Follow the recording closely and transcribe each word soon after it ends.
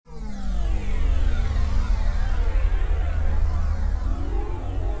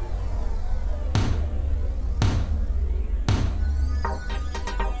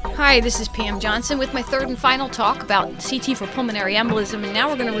Hi, this is Pam Johnson with my third and final talk about CT for pulmonary embolism, and now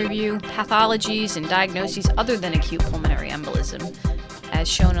we're going to review pathologies and diagnoses other than acute pulmonary embolism, as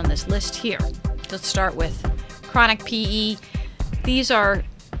shown on this list here. Let's start with chronic PE. These are,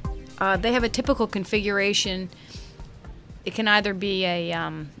 they have a typical configuration. It can either be a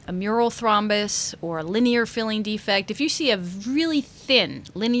mural thrombus or a linear filling defect. If you see a really thin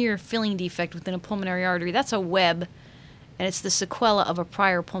linear filling defect within a pulmonary artery, that's a web, and it's the sequela of a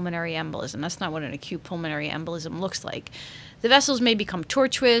prior pulmonary embolism. That's not what an acute pulmonary embolism looks like. The vessels may become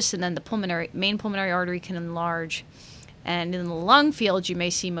tortuous, and then the main pulmonary artery can enlarge. And in the lung field, you may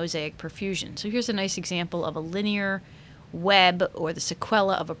see mosaic perfusion. So here's a nice example of a linear web or the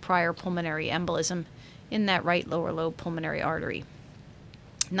sequela of a prior pulmonary embolism in that right lower lobe pulmonary artery,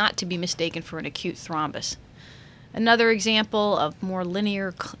 not to be mistaken for an acute thrombus. Another example of more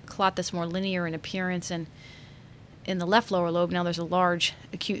linear clot that's more linear in appearance, and in the left lower lobe, now there's a large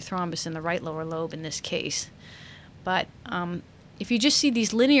acute thrombus in the right lower lobe in this case. But if you just see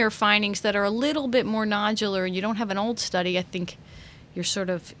these linear findings that are a little bit more nodular and you don't have an old study, I think you're sort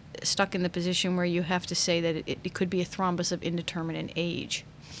of stuck in the position where you have to say that it could be a thrombus of indeterminate age.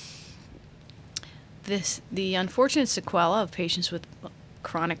 The unfortunate sequela of patients with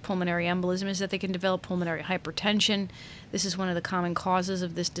chronic pulmonary embolism is that they can develop pulmonary hypertension. This is one of the common causes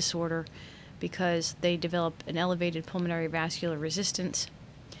of this disorder because they develop an elevated pulmonary vascular resistance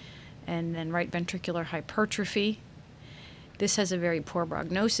and then right ventricular hypertrophy. This has a very poor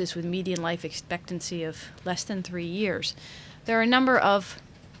prognosis with median life expectancy of less than 3 years. There are a number of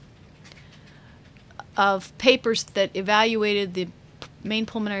papers that evaluated the main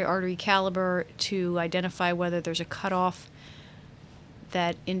pulmonary artery caliber to identify whether there's a cutoff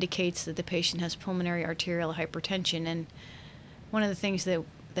that indicates that the patient has pulmonary arterial hypertension. And one of the things that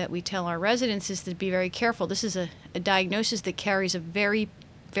we tell our residents is to be very careful. This is a diagnosis that carries a very,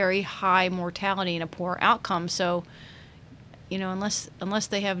 very high mortality and a poor outcome. So, unless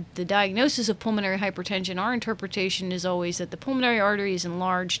they have the diagnosis of pulmonary hypertension, our interpretation is always that the pulmonary artery is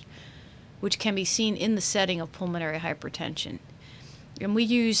enlarged, which can be seen in the setting of pulmonary hypertension. And we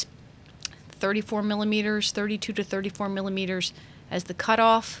use 34 millimeters, 32 to 34 millimeters as the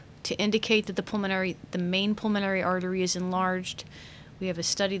cutoff to indicate that the main pulmonary artery is enlarged. We have a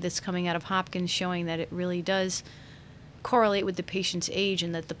study that's coming out of Hopkins showing that it really does correlate with the patient's age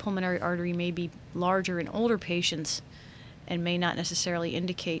and that the pulmonary artery may be larger in older patients and may not necessarily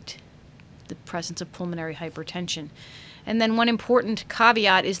indicate the presence of pulmonary hypertension. And then one important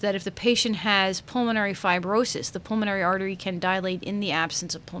caveat is that if the patient has pulmonary fibrosis, the pulmonary artery can dilate in the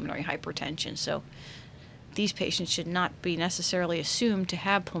absence of pulmonary hypertension. So these patients should not be necessarily assumed to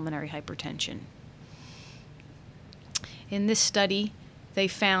have pulmonary hypertension. In this study, they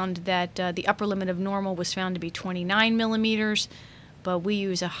found that the upper limit of normal was found to be 29 millimeters, but we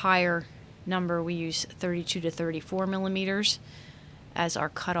use a higher number. We use 32 to 34 millimeters as our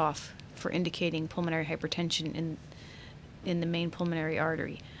cutoff for indicating pulmonary hypertension in the main pulmonary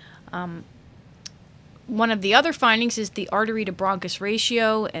artery. One of the other findings is the artery to bronchus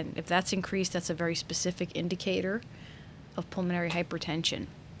ratio, and if that's increased, that's a very specific indicator of pulmonary hypertension.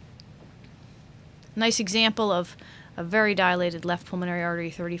 Nice example of a very dilated left pulmonary artery,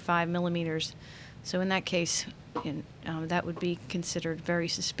 35 millimeters. So in that case, that would be considered very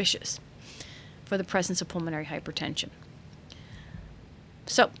suspicious for the presence of pulmonary hypertension.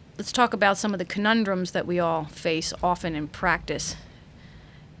 So let's talk about some of the conundrums that we all face often in practice.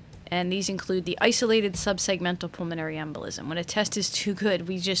 And these include the isolated subsegmental pulmonary embolism. When a test is too good,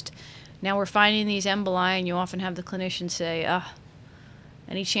 now we're finding these emboli, and you often have the clinician say,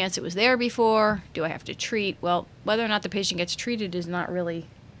 any chance it was there before? Do I have to treat? Well, whether or not the patient gets treated is not really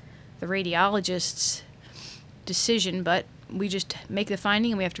the radiologist's decision, but we just make the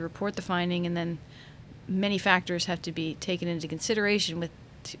finding and we have to report the finding, and then many factors have to be taken into consideration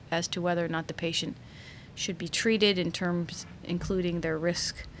as to whether or not the patient should be treated, in terms including their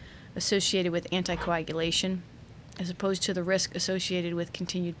risk associated with anticoagulation as opposed to the risk associated with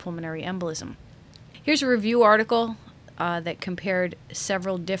continued pulmonary embolism. Here's a review article that compared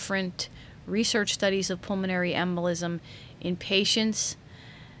several different research studies of pulmonary embolism in patients,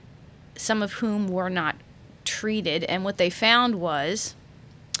 some of whom were not treated, and what they found was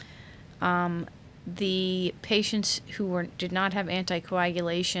the patients who did not have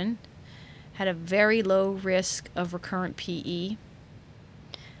anticoagulation had a very low risk of recurrent PE.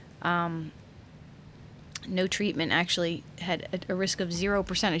 No treatment actually had a risk of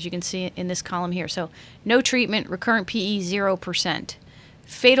 0%, as you can see in this column here. So no treatment, recurrent PE, 0%.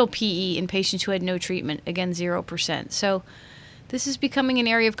 Fatal PE in patients who had no treatment, again, 0%. So this is becoming an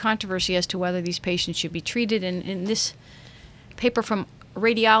area of controversy as to whether these patients should be treated. And in this paper from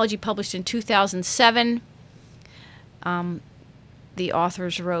Radiology published in 2007. The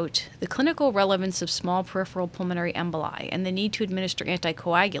authors wrote, "The clinical relevance of small peripheral pulmonary emboli and the need to administer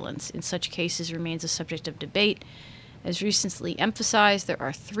anticoagulants in such cases remains a subject of debate. As recently emphasized, there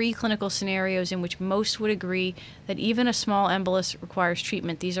are 3 clinical scenarios in which most would agree that even a small embolus requires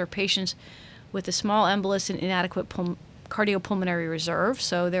treatment. These are patients with a small embolus and inadequate cardiopulmonary reserve,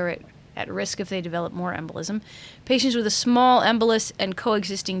 so they're at risk if they develop more embolism, patients with a small embolus and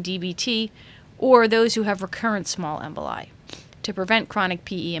coexisting DVT, or those who have recurrent small emboli, to prevent chronic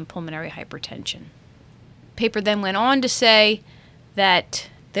PE and pulmonary hypertension." Paper then went on to say that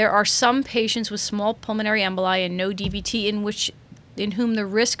there are some patients with small pulmonary emboli and no DVT in whom the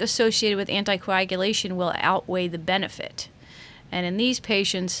risk associated with anticoagulation will outweigh the benefit. And in these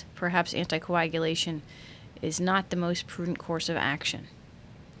patients, perhaps anticoagulation is not the most prudent course of action.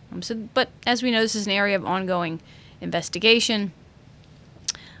 But as we know, this is an area of ongoing investigation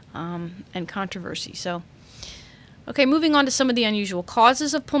and controversy. Okay, moving on to some of the unusual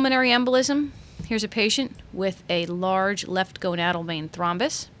causes of pulmonary embolism. Here's a patient with a large left gonadal vein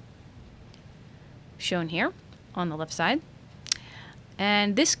thrombus, shown here on the left side.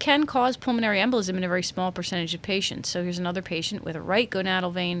 And this can cause pulmonary embolism in a very small percentage of patients. So here's another patient with a right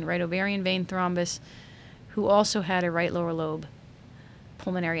gonadal vein, right ovarian vein thrombus, who also had a right lower lobe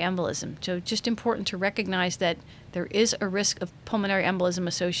pulmonary embolism. So just important to recognize that there is a risk of pulmonary embolism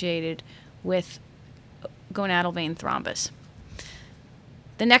associated with gonadal vein thrombus.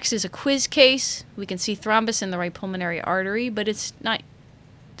 The next is a quiz case. We can see thrombus in the right pulmonary artery, but it's not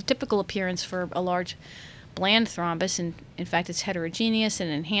the typical appearance for a large bland thrombus. And in fact, it's heterogeneous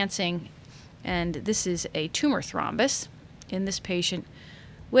and enhancing. And this is a tumor thrombus in this patient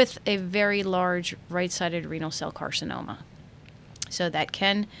with a very large right-sided renal cell carcinoma. So that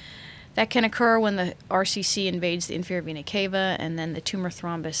can occur when the RCC invades the inferior vena cava, and then the tumor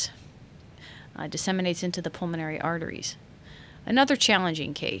thrombus disseminates into the pulmonary arteries. Another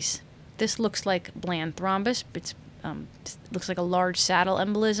challenging case. This looks like bland thrombus. It looks like a large saddle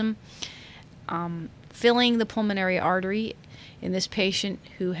embolism filling the pulmonary artery in this patient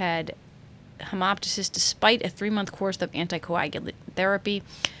who had hemoptysis despite a 3-month course of anticoagulant therapy.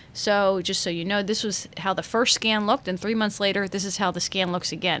 So just so you know, this was how the first scan looked, and 3 months later, this is how the scan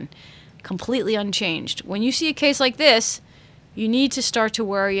looks again. Completely unchanged. When you see a case like this, you need to start to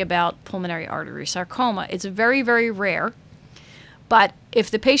worry about pulmonary artery sarcoma. It's very, very rare. But if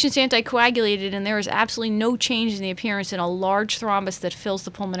the patient's anticoagulated and there is absolutely no change in the appearance in a large thrombus that fills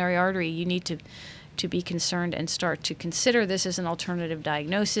the pulmonary artery, you need to be concerned and start to consider this as an alternative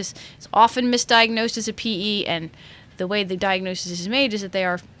diagnosis. It's often misdiagnosed as a PE, and the way the diagnosis is made is that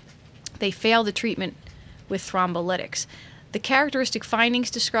they fail the treatment with thrombolytics. The characteristic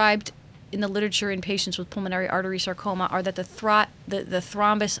findings described in the literature in patients with pulmonary artery sarcoma are that the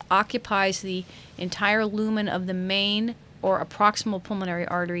thrombus occupies the entire lumen of the main or a proximal pulmonary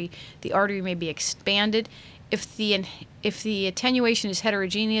artery. The artery may be expanded. If the attenuation is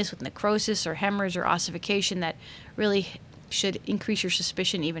heterogeneous with necrosis or hemorrhage or ossification, that really should increase your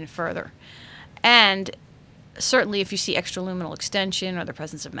suspicion even further. And certainly if you see extraluminal extension or the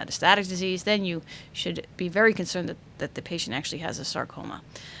presence of metastatic disease, then you should be very concerned that the patient actually has a sarcoma.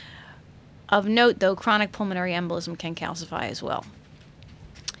 Of note, though, chronic pulmonary embolism can calcify as well.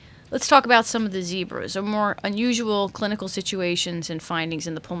 Let's talk about some of the zebras, or more unusual clinical situations and findings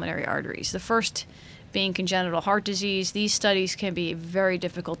in the pulmonary arteries. The first being congenital heart disease. These studies can be very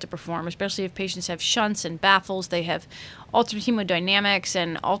difficult to perform, especially if patients have shunts and baffles. They have altered hemodynamics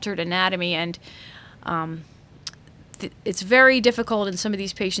and altered anatomy, and it's very difficult in some of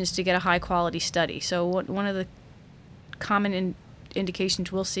these patients to get a high-quality study. So one of the common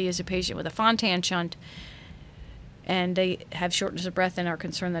indications we'll see is a patient with a Fontan shunt, and they have shortness of breath and are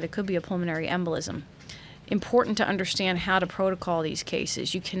concerned that it could be a pulmonary embolism. Important to understand how to protocol these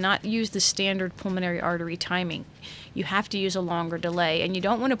cases. You cannot use the standard pulmonary artery timing. You have to use a longer delay, and you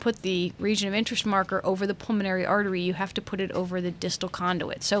don't want to put the region of interest marker over the pulmonary artery. You have to put it over the distal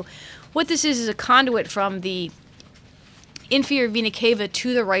conduit. So what this is a conduit from the inferior vena cava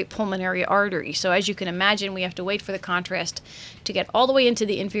to the right pulmonary artery. So as you can imagine, we have to wait for the contrast to get all the way into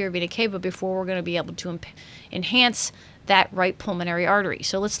the inferior vena cava before we're going to be able to enhance that right pulmonary artery.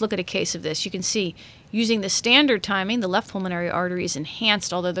 So let's look at a case of this. You can see using the standard timing, the left pulmonary artery is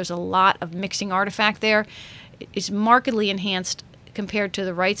enhanced, although there's a lot of mixing artifact there. It's markedly enhanced compared to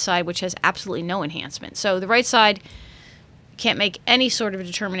the right side, which has absolutely no enhancement. So the right side can't make any sort of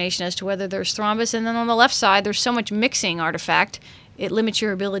determination as to whether there's thrombus, and then on the left side there's so much mixing artifact it limits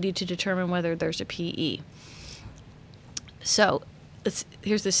your ability to determine whether there's a PE. So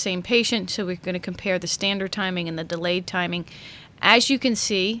here's the same patient, so we're going to compare the standard timing and the delayed timing, As you can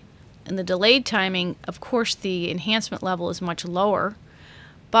see, in the delayed timing, of course, the enhancement level is much lower,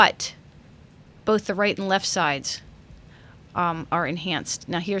 but both the right and left sides are enhanced.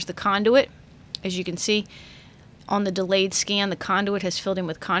 Now here's the conduit. As you can see, on the delayed scan, the conduit has filled in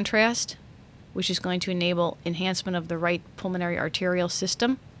with contrast, which is going to enable enhancement of the right pulmonary arterial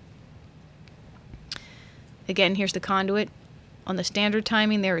system. Again, here's the conduit. On the standard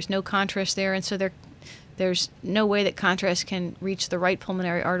timing, there is no contrast there, and so there's no way that contrast can reach the right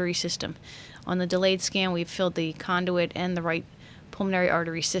pulmonary artery system. On the delayed scan, we've filled the conduit and the right pulmonary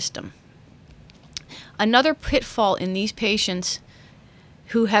artery system. Another pitfall in these patients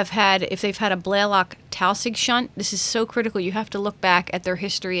who have had, if they've had a Blalock-Taussig shunt, this is so critical. You have to look back at their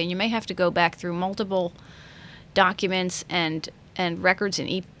history, and you may have to go back through multiple documents and records in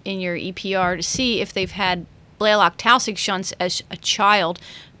your EPR to see if they've had Blalock-Taussig shunts as a child,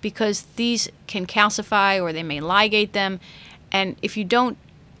 because these can calcify or they may ligate them. And if you don't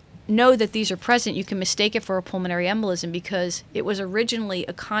know that these are present, you can mistake it for a pulmonary embolism because it was originally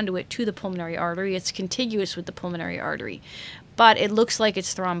a conduit to the pulmonary artery. It's contiguous with the pulmonary artery, but it looks like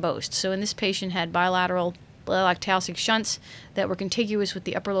it's thrombosed. So in this patient had bilateral Blalock-Taussig shunts that were contiguous with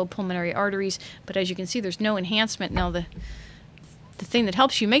the upper lobe pulmonary arteries, but as you can see, there's no enhancement. Now the thing that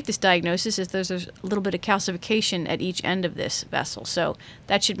helps you make this diagnosis is there's a little bit of calcification at each end of this vessel. So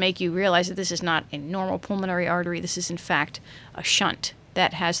that should make you realize that this is not a normal pulmonary artery. This is in fact a shunt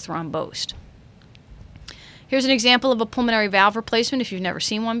that has thrombosed. Here's an example of a pulmonary valve replacement. If you've never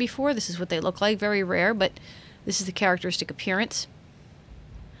seen one before, this is what they look like. Very rare, but this is the characteristic appearance.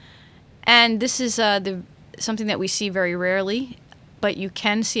 And this is something that we see very rarely, but you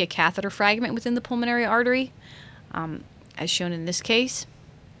can see a catheter fragment within the pulmonary artery, as shown in this case.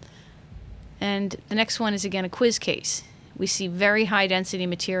 And the next one is again a quiz case. We see very high density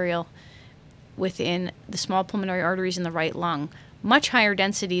material within the small pulmonary arteries in the right lung, much higher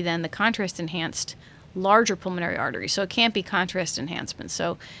density than the contrast enhanced larger pulmonary artery. So it can't be contrast enhancement.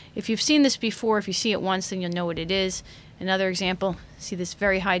 So if you've seen this before, if you see it once, then you'll know what it is. Another example, see this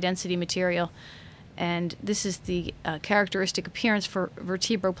very high density material, and this is the characteristic appearance for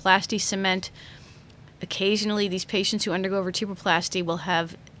vertebroplasty cement. Occasionally, these patients who undergo vertebroplasty will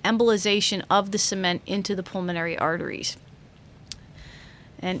have embolization of the cement into the pulmonary arteries.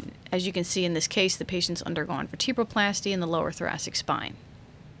 And as you can see in this case, the patient's undergone vertebroplasty in the lower thoracic spine.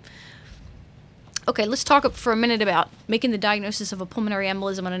 Okay, let's talk for a minute about making the diagnosis of a pulmonary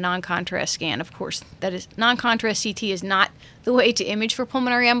embolism on a non-contrast scan. Of course, that is non-contrast CT is not the way to image for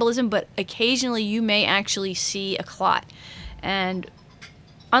pulmonary embolism, but occasionally you may actually see a clot. And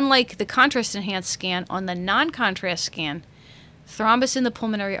unlike the contrast-enhanced scan, on the non-contrast scan, thrombus in the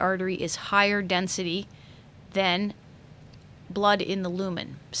pulmonary artery is higher density than blood in the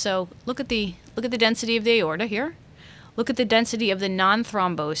lumen. So look at the density of the aorta here. Look at the density of the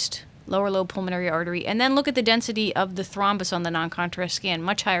non-thrombosed lower lobe pulmonary artery, and then look at the density of the thrombus on the non-contrast scan,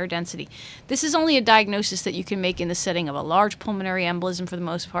 much higher density. This is only a diagnosis that you can make in the setting of a large pulmonary embolism for the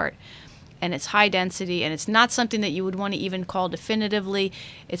most part, and it's high density, and it's not something that you would want to even call definitively.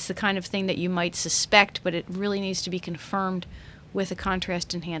 It's the kind of thing that you might suspect, but it really needs to be confirmed with a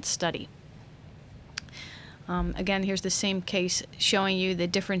contrast-enhanced study. Again, here's the same case showing you the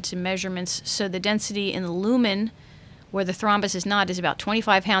difference in measurements. So the density in the lumen, where the thrombus is not, is about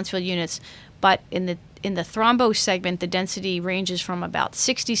 25 Hounsfield units, but in the thrombose segment, the density ranges from about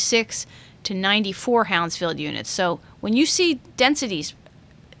 66 to 94 Hounsfield units. So when you see densities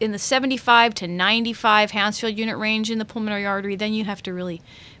in the 75 to 95 Hounsfield unit range in the pulmonary artery, then you have to really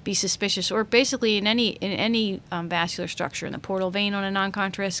be suspicious. Or basically in any vascular structure, in the portal vein on a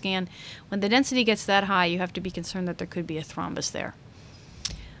non-contrast scan, when the density gets that high, you have to be concerned that there could be a thrombus there.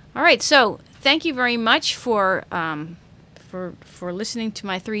 All right, so thank you very much for listening to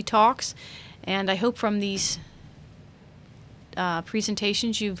my 3 talks, and I hope from these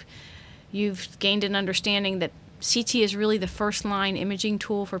presentations you've gained an understanding that CT is really the first-line imaging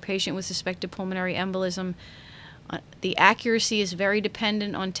tool for a patient with suspected pulmonary embolism. The accuracy is very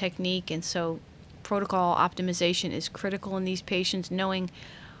dependent on technique, and so protocol optimization is critical in these patients, knowing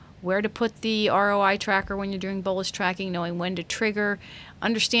where to put the ROI tracker when you're doing bolus tracking, knowing when to trigger,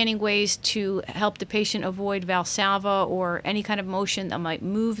 understanding ways to help the patient avoid Valsalva or any kind of motion that might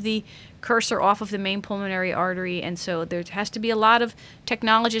move the cursor off of the main pulmonary artery. And so there has to be a lot of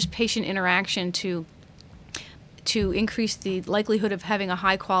technologist-patient interaction to increase the likelihood of having a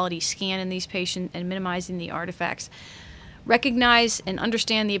high-quality scan in these patients and minimizing the artifacts. Recognize and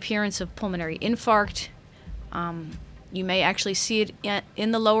understand the appearance of pulmonary infarct. You may actually see it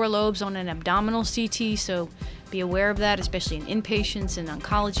in the lower lobes on an abdominal CT, so be aware of that, especially in inpatients and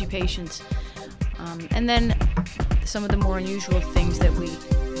oncology patients. And then some of the more unusual things that we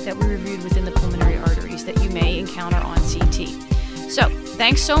reviewed within the pulmonary arteries that you may encounter on CT. So,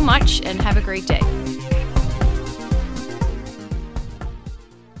 thanks so much and have a great day.